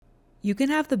You can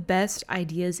have the best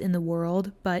ideas in the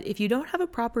world, but if you don't have a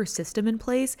proper system in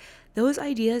place, those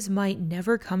ideas might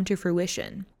never come to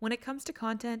fruition. When it comes to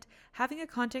content, having a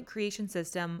content creation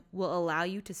system will allow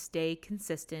you to stay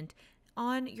consistent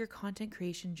on your content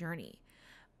creation journey.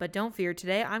 But don't fear,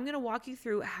 today I'm going to walk you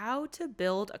through how to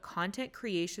build a content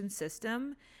creation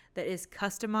system that is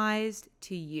customized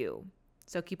to you.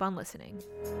 So keep on listening.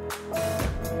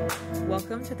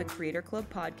 Welcome to the Creator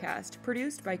Club podcast,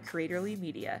 produced by Creatorly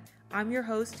Media. I'm your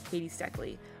host, Katie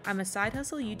Steckley. I'm a side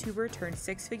hustle YouTuber turned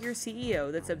six-figure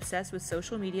CEO that's obsessed with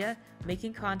social media,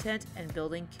 making content, and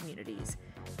building communities.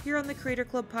 Here on the Creator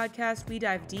Club podcast, we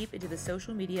dive deep into the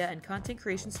social media and content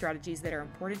creation strategies that are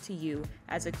important to you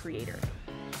as a creator.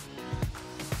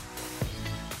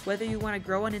 Whether you want to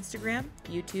grow on Instagram,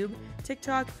 YouTube,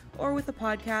 TikTok, or with a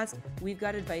podcast, we've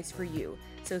got advice for you.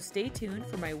 So stay tuned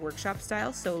for my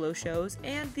workshop-style solo shows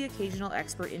and the occasional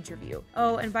expert interview.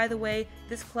 Oh, and by the way,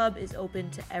 this club is open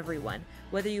to everyone.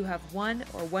 Whether you have 1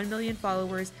 or 1 million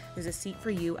followers, there's a seat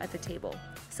for you at the table.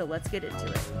 So let's get into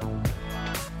it.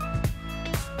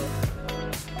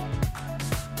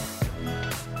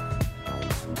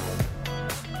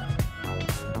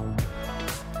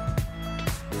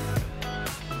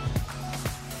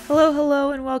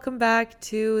 Hello, and welcome back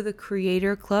to the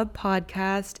Creator Club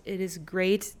podcast. It is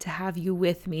great to have you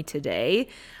with me today.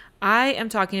 I am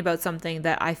talking about something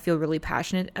that I feel really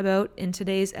passionate about in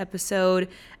today's episode,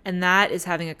 and that is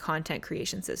having a content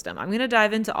creation system. I'm going to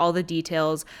dive into all the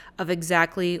details of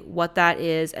exactly what that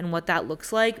is and what that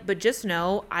looks like, but just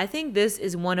know, I think this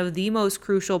is one of the most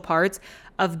crucial parts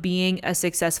of being a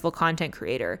successful content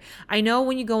creator. I know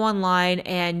when you go online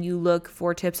and you look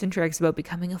for tips and tricks about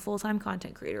becoming a full-time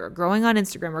content creator or growing on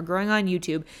Instagram or growing on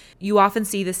YouTube, you often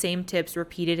see the same tips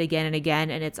repeated again and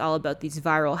again, and it's all about these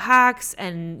viral hacks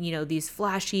and, these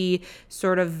flashy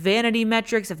sort of vanity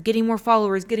metrics of getting more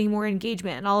followers, getting more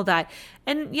engagement and all of that.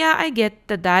 And yeah, I get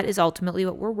that that is ultimately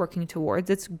what we're working towards.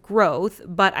 It's growth.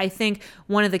 But I think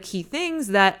one of the key things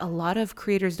that a lot of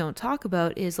creators don't talk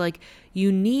about is you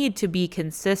need to be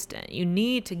consistent. You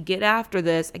need to get after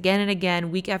this again and again,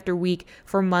 week after week,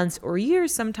 for months or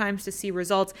years sometimes to see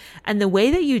results. And the way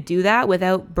that you do that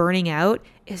without burning out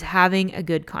is having a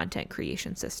good content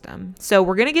creation system. So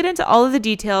we're going to get into all of the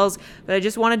details, but I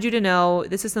just wanted you to know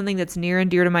this is something that's near and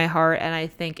dear to my heart, and I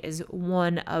think is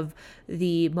one of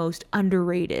the most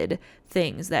underrated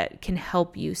things that can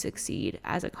help you succeed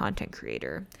as a content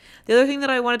creator. The other thing that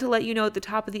I wanted to let you know at the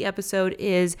top of the episode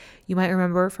is, you might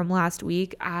remember from last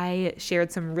week, I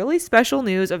shared some really special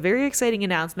news, a very exciting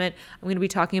announcement. I'm going to be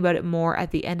talking about it more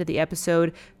at the end of the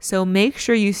episode, so make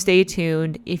sure you stay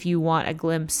tuned if you want a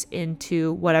glimpse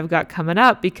into what I've got coming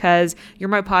up, because you're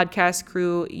my podcast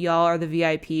crew, y'all are the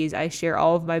VIPs. I share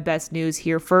all of my best news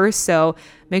here first, so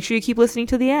make sure you keep listening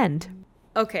to the end.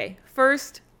 Okay,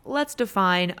 first, let's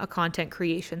define a content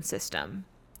creation system.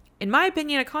 In my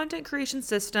opinion, a content creation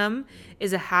system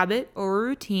is a habit or a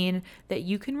routine that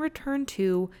you can return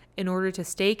to in order to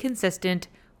stay consistent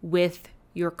with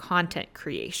your content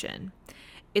creation.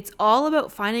 It's all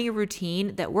about finding a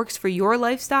routine that works for your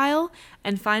lifestyle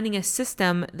and finding a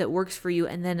system that works for you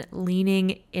and then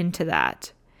leaning into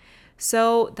that.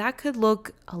 So that could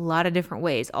look a lot of different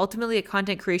ways. Ultimately, a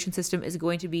content creation system is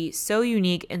going to be so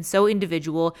unique and so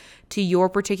individual to your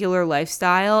particular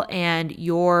lifestyle and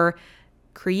your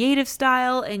creative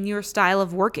style and your style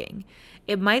of working.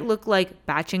 It might look like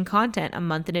batching content a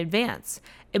month in advance.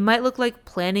 It might look like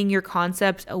planning your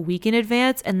concepts a week in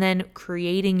advance and then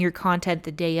creating your content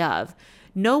the day of.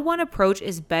 No one approach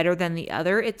is better than the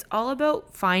other. It's all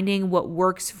about finding what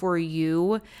works for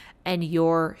you and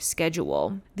your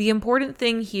schedule. The important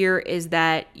thing here is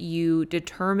that you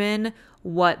determine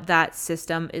what that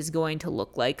system is going to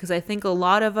look like, because I think a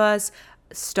lot of us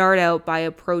start out by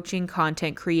approaching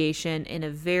content creation in a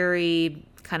very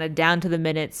kind of down to the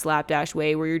minute slapdash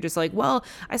way where you're just like, well,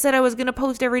 I said I was going to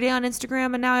post every day on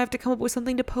Instagram and now I have to come up with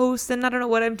something to post and I don't know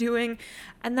what I'm doing.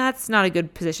 And that's not a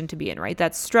good position to be in, right?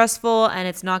 That's stressful and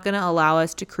it's not going to allow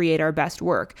us to create our best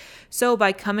work. So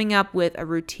by coming up with a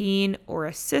routine or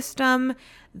a system,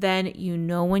 then you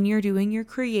know when you're doing your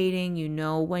creating, you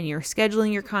know when you're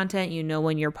scheduling your content, you know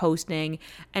when you're posting,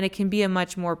 and it can be a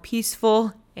much more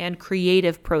peaceful and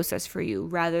creative process for you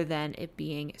rather than it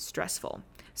being stressful.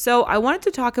 So I wanted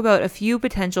to talk about a few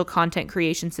potential content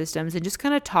creation systems and just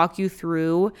kind of talk you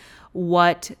through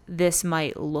what this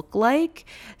might look like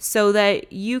so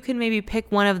that you can maybe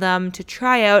pick one of them to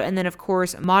try out and then of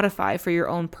course modify for your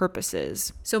own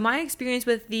purposes. So my experience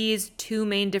with these two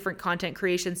main different content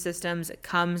creation systems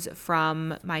comes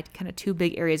from my kind of two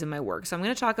big areas of my work. So I'm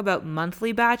going to talk about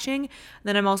monthly batching,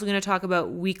 then I'm also going to talk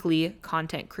about weekly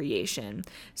content creation.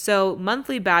 So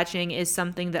monthly batching is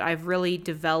something that I've really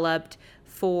developed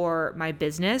for my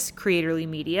business, Creatorly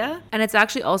Media. And it's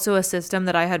actually also a system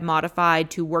that I had modified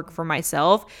to work for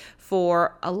myself.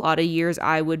 For a lot of years,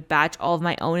 I would batch all of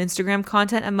my own Instagram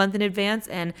content a month in advance.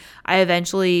 And I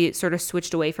eventually sort of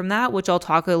switched away from that, which I'll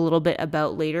talk a little bit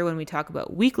about later when we talk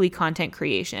about weekly content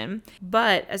creation.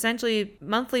 But essentially,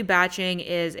 monthly batching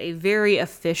is a very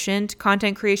efficient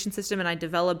content creation system. And I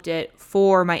developed it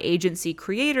for my agency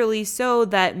Creatorly so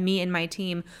that me and my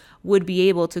team would be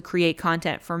able to create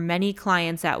content for many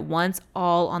clients at once,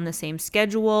 all on the same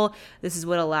schedule. This is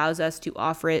what allows us to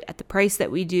offer it at the price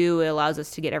that we do. It allows us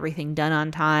to get everything done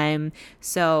on time.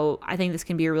 So I think this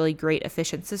can be a really great,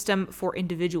 efficient system for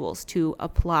individuals to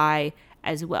apply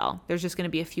as well. There's just going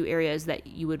to be a few areas that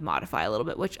you would modify a little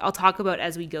bit, which I'll talk about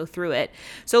as we go through it.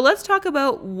 So let's talk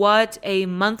about what a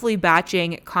monthly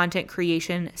batching content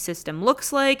creation system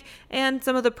looks like and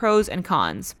some of the pros and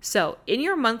cons. So in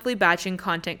your monthly batching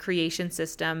content creation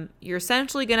system, you're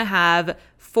essentially going to have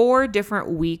 4 different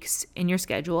weeks in your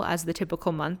schedule, as the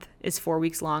typical month is 4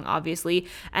 weeks long, obviously.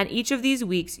 And each of these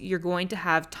weeks, you're going to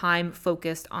have time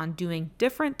focused on doing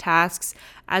different tasks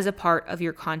as a part of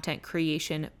your content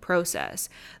creation process.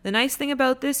 The nice thing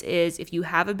about this is if you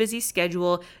have a busy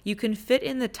schedule, you can fit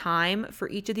in the time for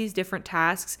each of these different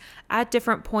tasks at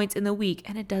different points in the week,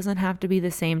 and it doesn't have to be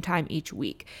the same time each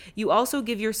week. You also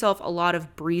give yourself a lot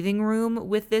of breathing room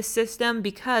with this system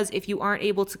because if you aren't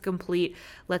able to complete,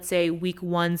 let's say, week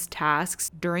one's tasks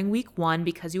during week one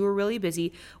because you were really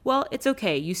busy, well, it's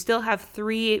okay. You still have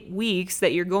 3 weeks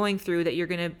that you're going through that you're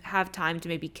going to have time to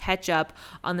maybe catch up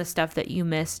on the stuff that you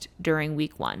missed during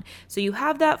week one. So you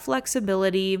have that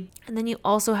flexibility, and then you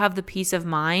also have the peace of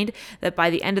mind that by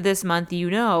the end of this month, you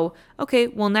know, okay,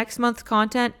 well, next month's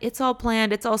content, it's all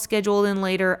planned, it's all scheduled in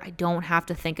later. I don't have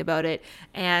to think about it.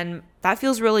 And that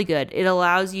feels really good. It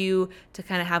allows you to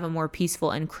kind of have a more peaceful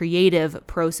and creative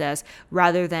process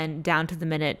rather than down to the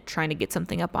minute trying to get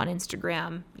something up on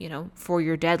Instagram, for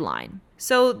your deadline.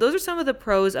 So those are some of the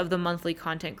pros of the monthly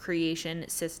content creation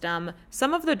system.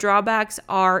 Some of the drawbacks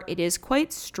are it is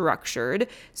quite structured.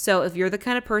 So if you're the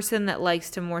kind of person that likes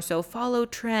to more so follow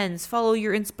trends, follow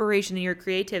your inspiration and your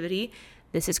creativity,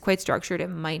 this is quite structured. It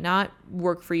might not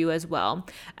work for you as well.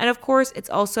 And of course, it's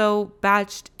also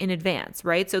batched in advance,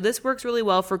 right? So this works really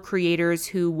well for creators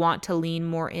who want to lean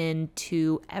more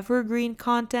into evergreen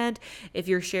content. If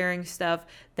you're sharing stuff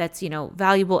that's,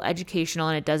 valuable, educational,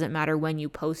 and it doesn't matter when you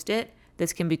post it,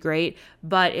 this can be great.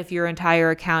 But if your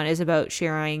entire account is about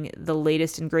sharing the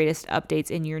latest and greatest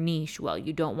updates in your niche, well,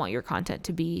 you don't want your content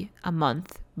to be a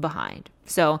month behind.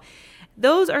 So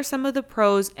those are some of the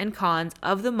pros and cons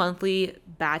of the monthly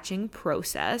batching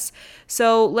process.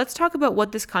 So let's talk about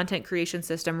what this content creation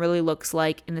system really looks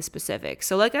like in the specifics.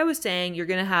 So like I was saying, you're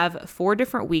going to have 4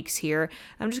 different weeks here.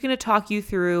 I'm just going to talk you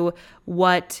through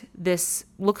what this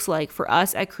looks like for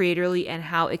us at Creatorly and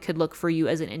how it could look for you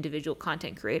as an individual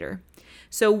content creator.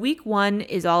 So week 1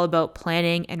 is all about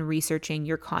planning and researching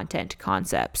your content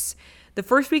concepts. The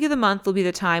first week of the month will be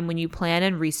the time when you plan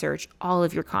and research all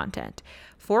of your content.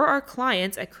 For our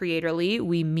clients at Creatorly,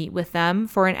 we meet with them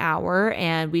for an hour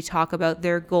and we talk about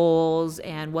their goals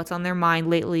and what's on their mind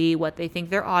lately, what they think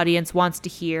their audience wants to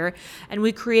hear, and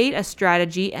we create a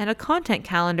strategy and a content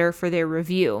calendar for their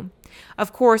review.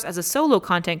 Of course, as a solo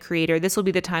content creator, this will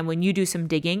be the time when you do some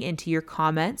digging into your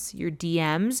comments, your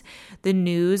DMs, the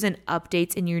news and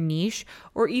updates in your niche,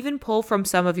 or even pull from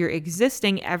some of your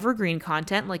existing evergreen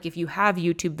content. Like if you have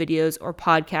YouTube videos or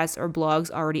podcasts or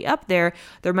blogs already up there,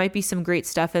 there might be some great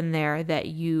stuff in there that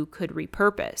you could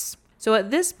repurpose. So at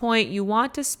this point, you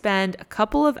want to spend a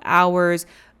couple of hours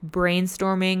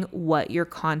brainstorming what your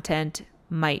content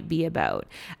might be about.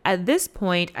 At this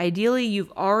point, ideally,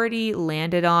 you've already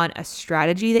landed on a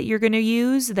strategy that you're going to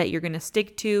use, that you're going to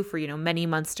stick to for, many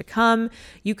months to come.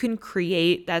 You can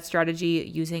create that strategy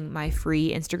using my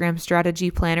free Instagram strategy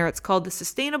planner. It's called the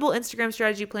Sustainable Instagram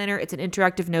Strategy Planner. It's an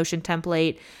interactive Notion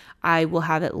template. I will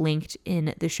have it linked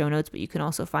in the show notes, but you can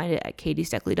also find it at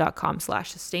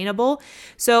katiesteckley.com/sustainable.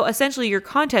 So essentially your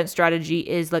content strategy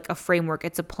is like a framework.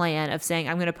 It's a plan of saying,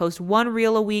 I'm going to post one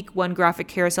reel a week, one graphic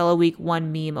carousel a week,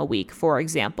 one meme a week, for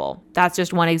example. That's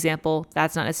just one example.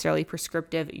 That's not necessarily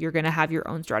prescriptive. You're going to have your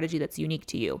own strategy that's unique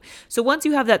to you. So once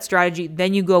you have that strategy,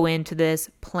 then you go into this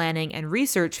planning and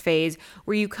research phase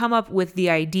where you come up with the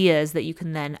ideas that you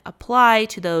can then apply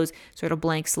to those sort of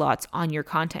blank slots on your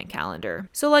content calendar.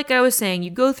 So like I was saying, you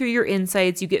go through your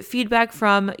insights, you get feedback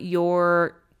from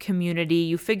your community,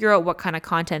 you figure out what kind of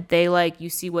content they like, you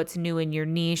see what's new in your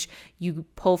niche, you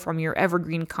pull from your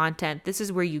evergreen content. This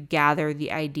is where you gather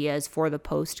the ideas for the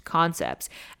post concepts,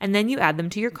 and then you add them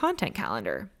to your content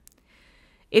calendar.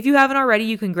 If you haven't already,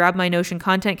 you can grab my Notion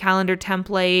content calendar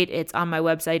template. It's on my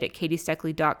website at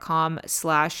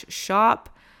katiesteckley.com/shop.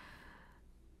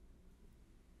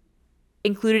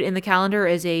 Included in the calendar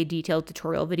is a detailed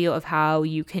tutorial video of how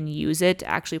you can use it to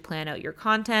actually plan out your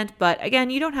content. But again,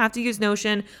 you don't have to use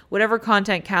Notion, whatever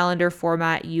content calendar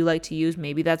format you like to use.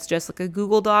 Maybe that's just like a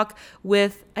Google Doc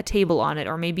with a table on it,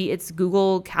 or maybe it's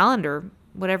Google Calendar.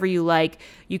 Whatever you like,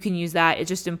 you can use that. It's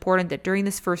just important that during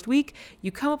this first week,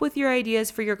 you come up with your ideas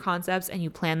for your concepts and you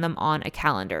plan them on a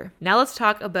calendar. Now let's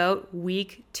talk about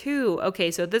week 2.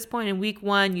 Okay, so at this point in week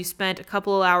 1, you spent a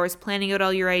couple of hours planning out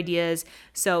all your ideas.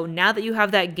 So now that you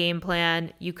have that game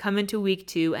plan, you come into week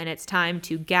 2 and it's time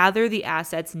to gather the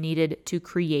assets needed to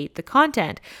create the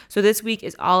content. So this week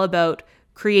is all about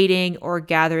creating or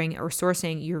gathering or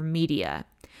sourcing your media.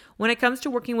 When it comes to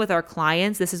working with our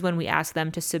clients, this is when we ask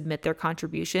them to submit their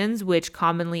contributions, which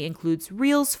commonly includes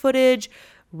Reels footage,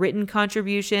 written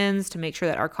contributions to make sure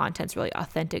that our content's really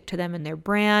authentic to them and their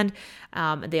brand.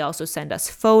 They also send us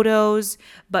photos.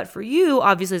 But for you,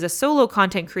 obviously, as a solo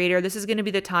content creator, this is going to be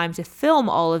the time to film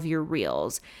all of your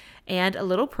Reels. And a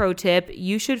little pro tip,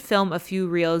 you should film a few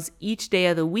reels each day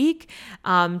of the week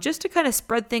just to kind of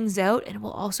spread things out, and it will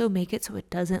also make it so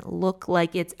it doesn't look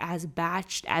like it's as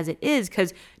batched as it is,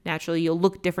 because naturally you'll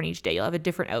look different each day. You'll have a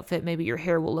different outfit. Maybe your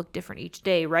hair will look different each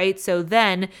day, right? So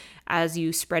then as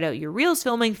you spread out your reels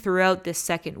filming throughout this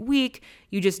second week,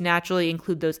 you just naturally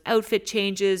include those outfit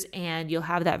changes and you'll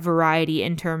have that variety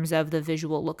in terms of the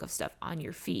visual look of stuff on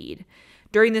your feed.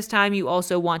 During this time, you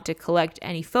also want to collect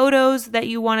any photos that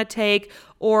you want to take,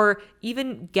 or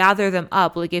even gather them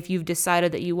up. Like if you've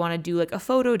decided that you want to do like a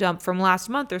photo dump from last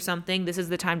month or something, this is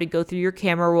the time to go through your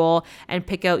camera roll and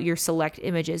pick out your select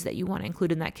images that you want to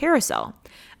include in that carousel.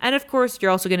 And of course,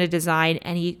 you're also going to design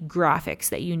any graphics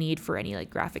that you need for any like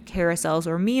graphic carousels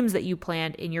or memes that you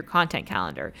planned in your content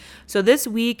calendar. So this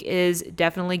week is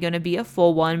definitely going to be a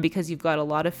full one because you've got a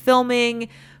lot of filming,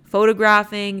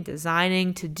 photographing,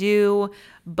 designing to do.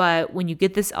 But when you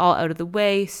get this all out of the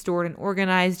way, stored and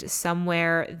organized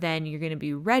somewhere, then you're going to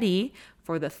be ready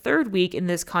for the third week in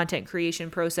this content creation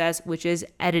process, which is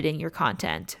editing your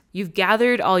content. You've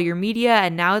gathered all your media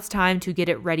and now it's time to get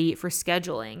it ready for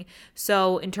scheduling.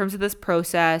 So in terms of this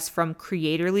process, from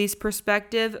Creatorly's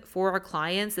perspective for our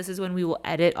clients, this is when we will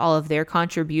edit all of their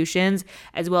contributions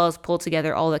as well as pull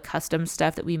together all the custom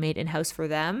stuff that we made in-house for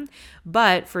them.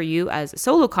 But for you as a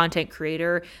solo content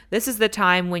creator, this is the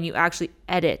time when you actually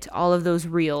edit all of those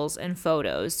reels and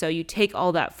photos. So you take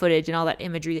all that footage and all that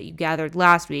imagery that you gathered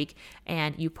last week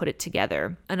and you put it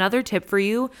together. Another tip for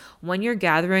you, when you're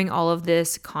gathering all of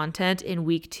this content in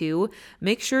week 2,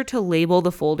 make sure to label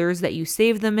the folders that you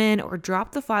save them in or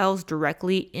drop the files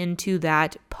directly into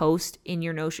that post in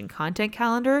your Notion content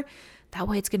calendar. That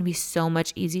way it's going to be so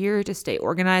much easier to stay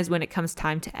organized when it comes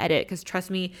time to edit. Because trust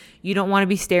me, you don't want to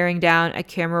be staring down a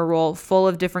camera roll full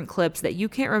of different clips that you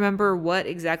can't remember what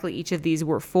exactly each of these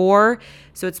were for.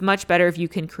 So it's much better if you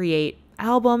can create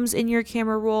albums in your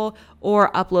camera roll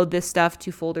or upload this stuff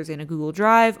to folders in a Google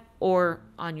Drive or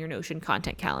on your Notion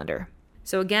content calendar.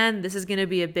 So again, this is going to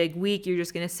be a big week. You're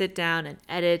just going to sit down and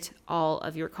edit all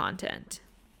of your content.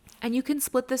 And you can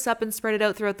split this up and spread it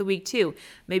out throughout the week too.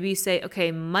 Maybe you say,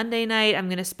 okay, Monday night, I'm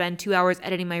going to spend 2 hours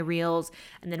editing my reels.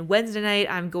 And then Wednesday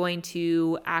night, I'm going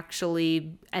to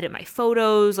actually edit my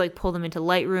photos, like pull them into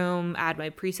Lightroom, add my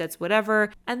presets,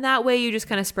 whatever. And that way you just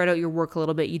kind of spread out your work a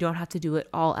little bit. You don't have to do it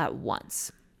all at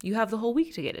once. You have the whole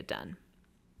week to get it done.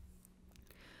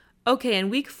 Okay, and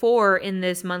week 4 in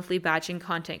this monthly batching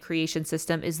content creation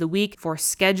system is the week for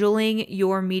scheduling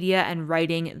your media and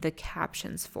writing the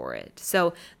captions for it.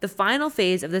 So the final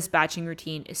phase of this batching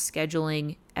routine is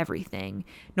scheduling everything.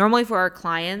 Normally for our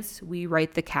clients, we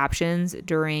write the captions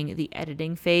during the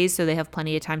editing phase, so they have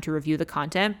plenty of time to review the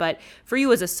content. But for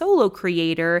you as a solo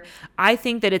creator, I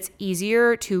think that it's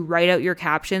easier to write out your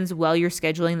captions while you're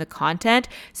scheduling the content,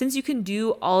 since you can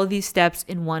do all of these steps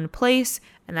in one place.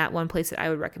 And that one place that I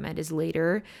would recommend is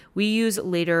Later. We use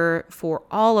Later for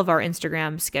all of our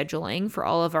Instagram scheduling for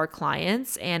all of our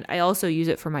clients. And I also use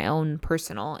it for my own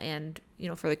personal and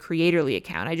for the Creatorly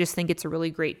account. I just think it's a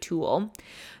really great tool.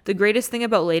 The greatest thing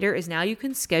about Later is now you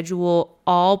can schedule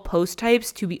all post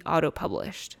types to be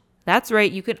auto-published. That's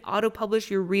right, you can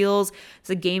auto-publish your reels. It's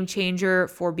a game changer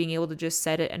for being able to just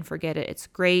set it and forget it. It's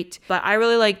great. But I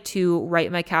really like to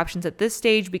write my captions at this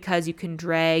stage because you can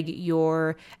drag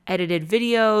your edited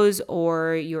videos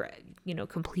or your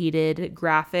completed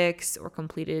graphics or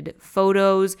completed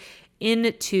photos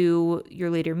into your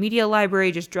Later media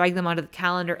library, just drag them onto the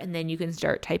calendar, and then you can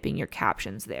start typing your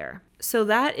captions there. So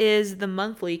that is the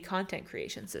monthly content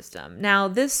creation system. Now,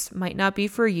 this might not be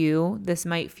for you. This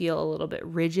might feel a little bit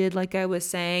rigid, like I was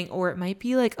saying, or it might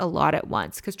be like a lot at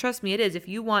once. Because trust me, it is. If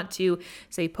you want to,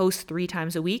 say, post 3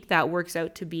 times a week, that works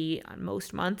out to be, on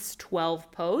most months,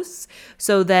 12 posts.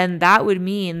 So then that would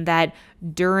mean that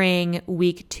during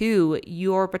week 2,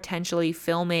 you're potentially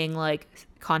filming like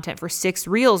content for 6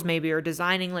 reels maybe, or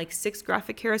designing like 6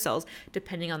 graphic carousels,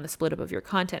 depending on the split up of your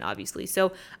content, obviously.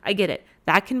 So I get it.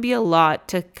 That can be a lot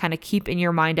to kind of keep in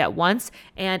your mind at once.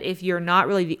 And if you're not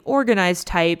really the organized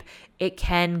type, it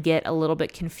can get a little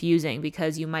bit confusing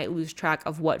because you might lose track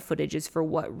of what footage is for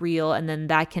what reel. And then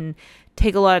that can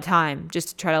take a lot of time just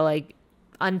to try to like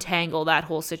untangle that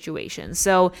whole situation.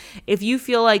 So if you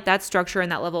feel like that structure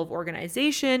and that level of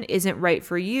organization isn't right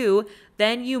for you,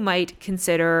 then you might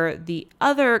consider the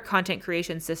other content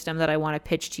creation system that I want to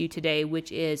pitch to you today,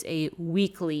 which is a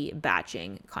weekly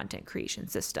batching content creation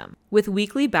system. With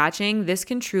weekly batching, this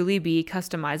can truly be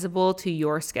customizable to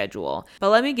your schedule.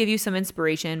 But let me give you some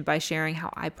inspiration by sharing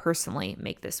how I personally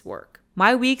make this work.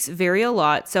 My weeks vary a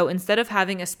lot, so instead of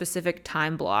having a specific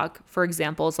time block, for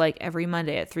examples like every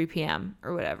Monday at 3 p.m.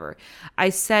 or whatever, I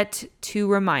set 2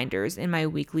 reminders in my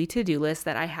weekly to-do list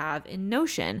that I have in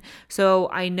Notion. So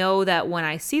I know that when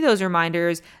I see those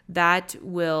reminders, that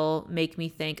will make me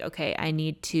think, okay, I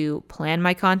need to plan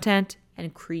my content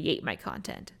and create my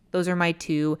content. Those are my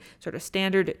 2 sort of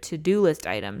standard to-do list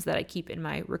items that I keep in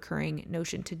my recurring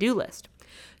Notion to-do list.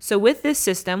 So with this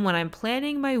system, when I'm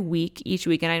planning my week each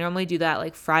week, and I normally do that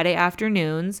like Friday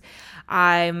afternoons,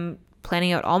 I'm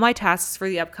planning out all my tasks for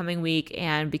the upcoming week.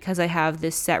 And because I have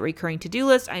this set recurring to-do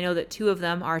list, I know that 2 of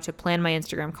them are to plan my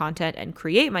Instagram content and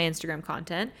create my Instagram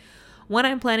content. When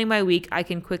I'm planning my week, I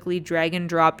can quickly drag and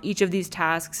drop each of these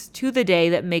tasks to the day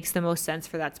that makes the most sense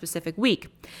for that specific week.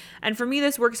 And for me,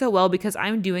 this works out well because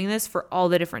I'm doing this for all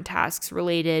the different tasks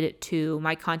related to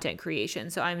my content creation.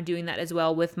 So I'm doing that as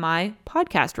well with my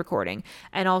podcast recording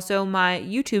and also my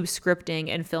YouTube scripting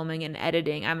and filming and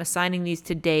editing. I'm assigning these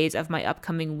to days of my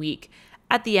upcoming week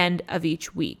at the end of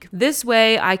each week. This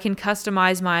way, I can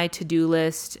customize my to-do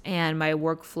list and my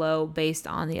workflow based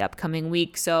on the upcoming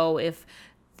week. So if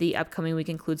the upcoming week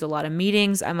includes a lot of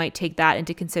meetings, I might take that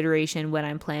into consideration when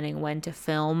I'm planning when to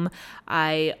film.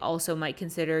 I also might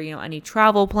consider, any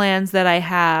travel plans that I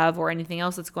have or anything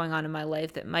else that's going on in my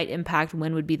life that might impact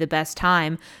when would be the best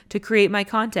time to create my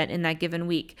content in that given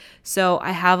week. So I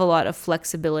have a lot of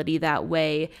flexibility that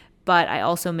way, but I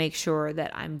also make sure that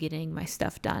I'm getting my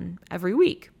stuff done every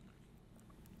week.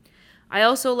 I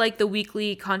also like the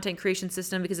weekly content creation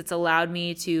system because it's allowed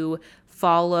me to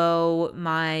follow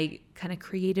my kind of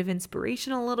creative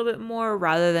inspiration a little bit more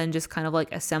rather than just kind of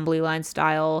like assembly line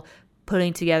style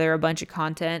putting together a bunch of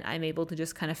content. I'm able to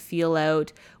just kind of feel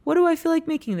out, what do I feel like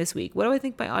making this week? What do I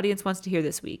think my audience wants to hear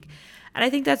this week? And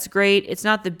I think that's great. It's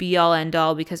not the be all end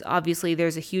all because obviously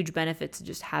there's a huge benefit to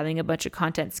just having a bunch of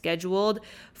content scheduled.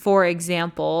 For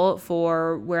example,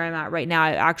 for where I'm at right now,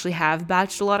 I actually have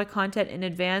batched a lot of content in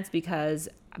advance because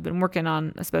I've been working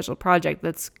on a special project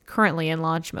that's currently in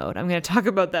launch mode. I'm going to talk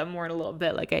about that more in a little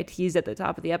bit, like I teased at the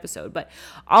top of the episode. But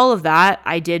all of that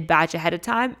I did batch ahead of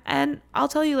time. And I'll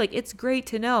tell you, it's great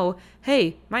to know,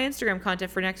 hey, my Instagram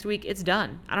content for next week, it's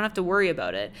done. I don't have to worry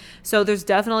about it. So there's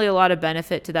definitely a lot of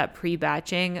benefit to that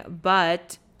pre-batching,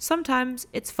 but sometimes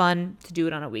it's fun to do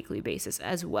it on a weekly basis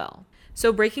as well.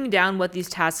 So breaking down what these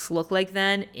tasks look like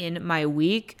then in my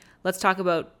week, let's talk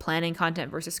about planning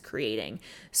content versus creating.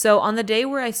 So on the day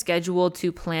where I schedule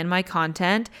to plan my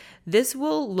content, this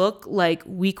will look like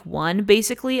week 1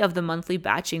 basically of the monthly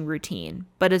batching routine,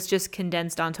 but it's just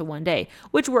condensed onto one day,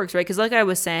 which works, right? Because like I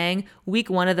was saying, week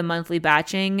 1 of the monthly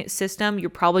batching system, you're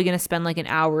probably going to spend like an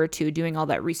hour or two doing all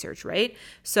that research, right?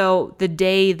 So the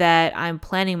day that I'm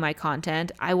planning my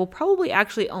content, I will probably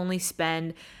actually only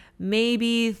spend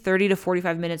maybe 30 to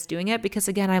 45 minutes doing it, because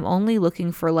again, I'm only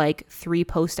looking for like 3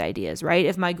 post ideas, right?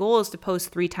 If my goal is to post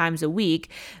 3 times a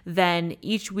week, then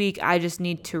each week I just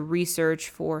need to research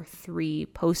for 3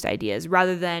 post ideas,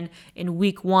 rather than in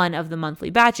week 1 of the monthly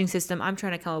batching system, I'm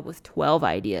trying to come up with 12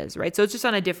 ideas, right? So it's just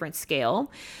on a different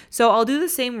scale. So I'll do the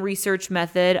same research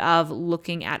method of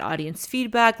looking at audience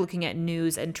feedback, looking at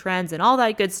news and trends and all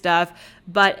that good stuff,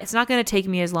 but it's not going to take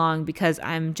me as long because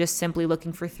I'm just simply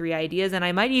looking for 3 ideas, and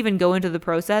I might even go into the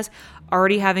process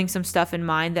already having some stuff in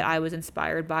mind that I was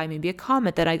inspired by, maybe a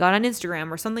comment that I got on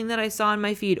Instagram or something that I saw in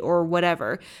my feed or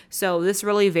whatever. So this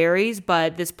really varies,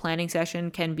 but this planning session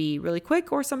can be really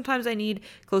quick, or sometimes I need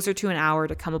closer to an hour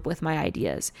to come up with my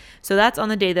ideas. So that's on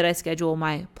the day that I schedule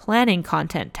my planning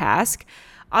content task.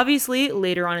 Obviously,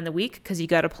 later on in the week, because you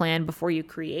got to plan before you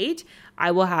create,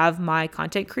 I will have my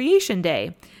content creation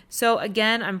day. So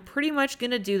again, I'm pretty much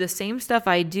going to do the same stuff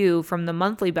I do from the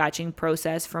monthly batching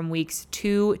process from weeks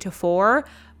 2 to 4,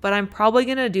 but I'm probably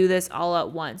going to do this all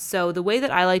at once. So the way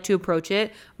that I like to approach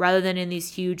it, rather than in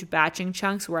these huge batching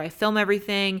chunks where I film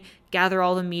everything, gather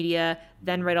all the media,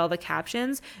 then write all the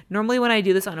captions, normally when I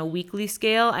do this on a weekly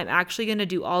scale, I'm actually going to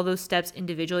do all those steps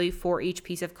individually for each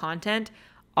piece of content,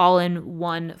 all in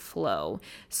one flow.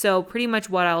 So pretty much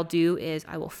what I'll do is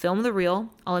I will film the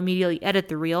reel, I'll immediately edit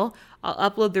the reel,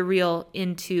 I'll upload the reel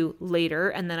into Later,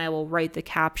 and then I will write the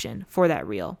caption for that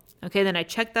reel. Okay, then I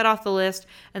check that off the list,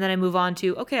 and then I move on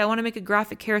to, okay, I want to make a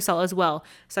graphic carousel as well.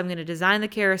 So I'm going to design the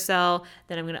carousel,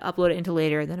 then I'm going to upload it into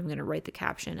Later, then I'm going to write the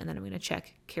caption, and then I'm going to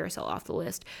check carousel off the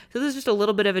list. So this is just a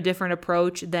little bit of a different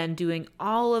approach than doing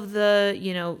all of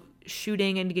the,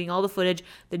 shooting and getting all the footage,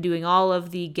 then doing all of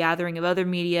the gathering of other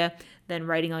media, then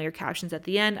writing all your captions at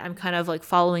the end. I'm kind of like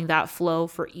following that flow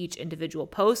for each individual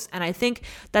post. And I think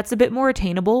that's a bit more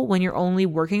attainable when you're only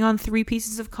working on 3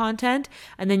 pieces of content.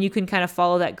 And then you can kind of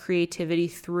follow that creativity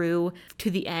through to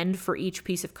the end for each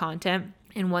piece of content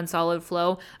in one solid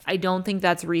flow. I don't think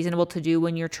that's reasonable to do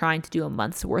when you're trying to do a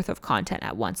month's worth of content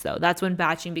at once, though. That's when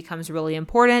batching becomes really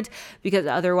important, because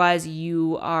otherwise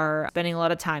you are spending a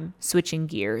lot of time switching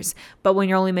gears. But when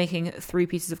you're only making 3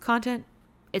 pieces of content,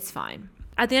 it's fine.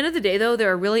 At the end of the day, though,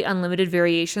 there are really unlimited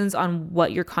variations on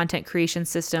what your content creation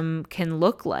system can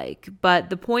look like. But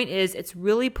the point is, it's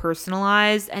really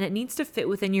personalized and it needs to fit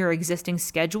within your existing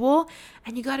schedule.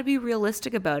 And you got to be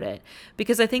realistic about it.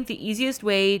 Because I think the easiest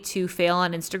way to fail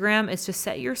on Instagram is to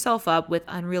set yourself up with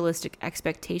unrealistic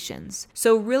expectations.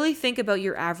 So really think about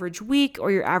your average week or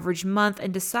your average month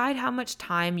and decide how much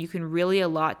time you can really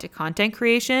allot to content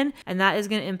creation. And that is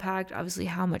going to impact, obviously,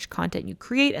 how much content you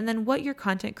create and then what your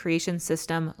content creation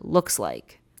system looks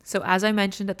like. So as I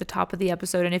mentioned at the top of the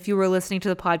episode, and if you were listening to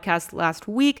the podcast last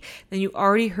week, then you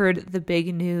already heard the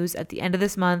big news. At the end of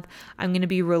this month, I'm going to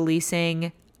be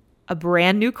releasing a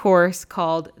brand new course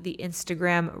called the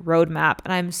Instagram Roadmap,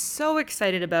 and I'm so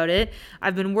excited about it.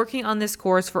 I've been working on this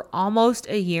course for almost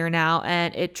a year now,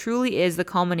 and it truly is the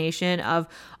culmination of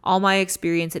all my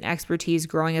experience and expertise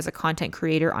growing as a content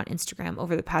creator on Instagram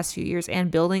over the past few years and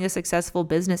building a successful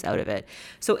business out of it.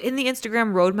 So in the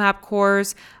Instagram Roadmap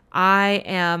course, I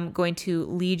am going to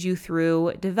lead you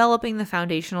through developing the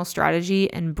foundational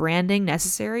strategy and branding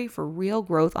necessary for real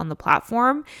growth on the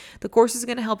platform. The course is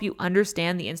going to help you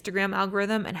understand the Instagram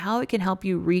algorithm and how it can help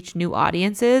you reach new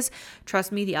audiences.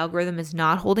 Trust me, the algorithm is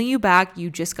not holding you back. You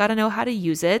just got to know how to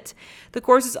use it. The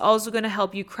course is also going to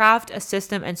help you craft a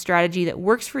system and strategy that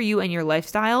works for you and your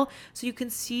lifestyle so you can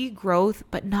see growth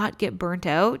but not get burnt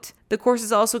out. The course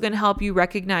is also going to help you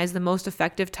recognize the most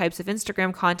effective types of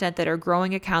Instagram content that are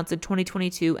growing accounts in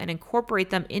 2022 and incorporate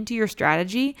them into your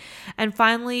strategy. And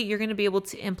finally, you're going to be able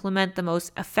to implement the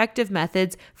most effective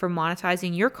methods for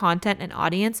monetizing your content and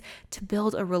audience to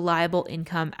build a reliable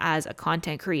income as a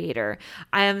content creator.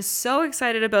 I am so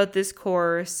excited about this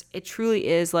course. It truly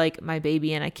is like my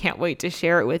baby, and I can't wait to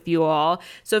share it with you all.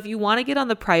 So if you want to get on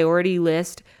the priority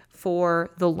list for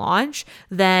the launch,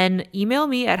 then email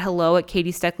me at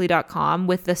hello@katiesteckley.com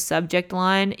with the subject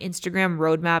line Instagram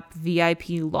Roadmap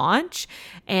VIP launch,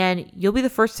 and you'll be the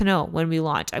first to know when we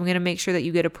launch. I'm going to make sure that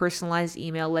you get a personalized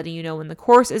email letting you know when the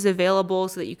course is available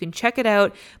so that you can check it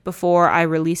out before I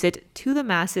release it to the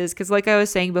masses. Because like I was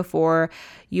saying before,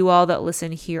 You all that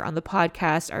listen here on the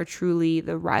podcast are truly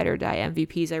the ride or die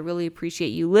MVPs. I really appreciate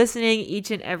you listening each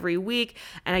and every week,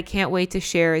 and I can't wait to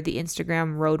share the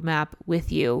Instagram roadmap with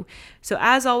you. So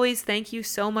as always, thank you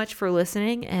so much for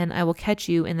listening, and I will catch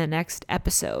you in the next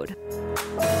episode.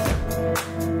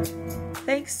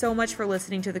 Thanks so much for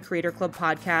listening to the Creator Club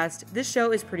podcast. This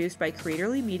show is produced by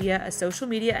Creatorly Media, a social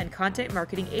media and content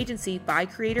marketing agency by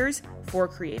creators for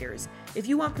creators. If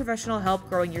you want professional help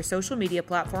growing your social media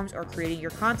platforms or creating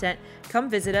your content, come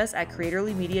visit us at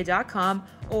creatorlymedia.com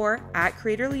or at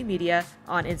Creatorly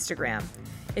on Instagram.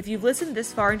 If you've listened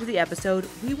this far into the episode,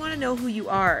 we want to know who you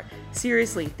are.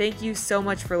 Seriously, thank you so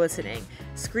much for listening.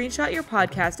 Screenshot your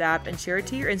podcast app and share it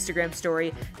to your Instagram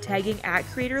story, tagging at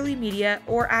Creatorly Media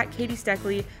or at Katie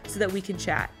Steckley so that we can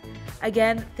chat.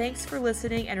 Again, thanks for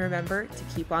listening, and remember to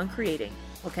keep on creating.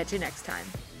 We'll catch you next time.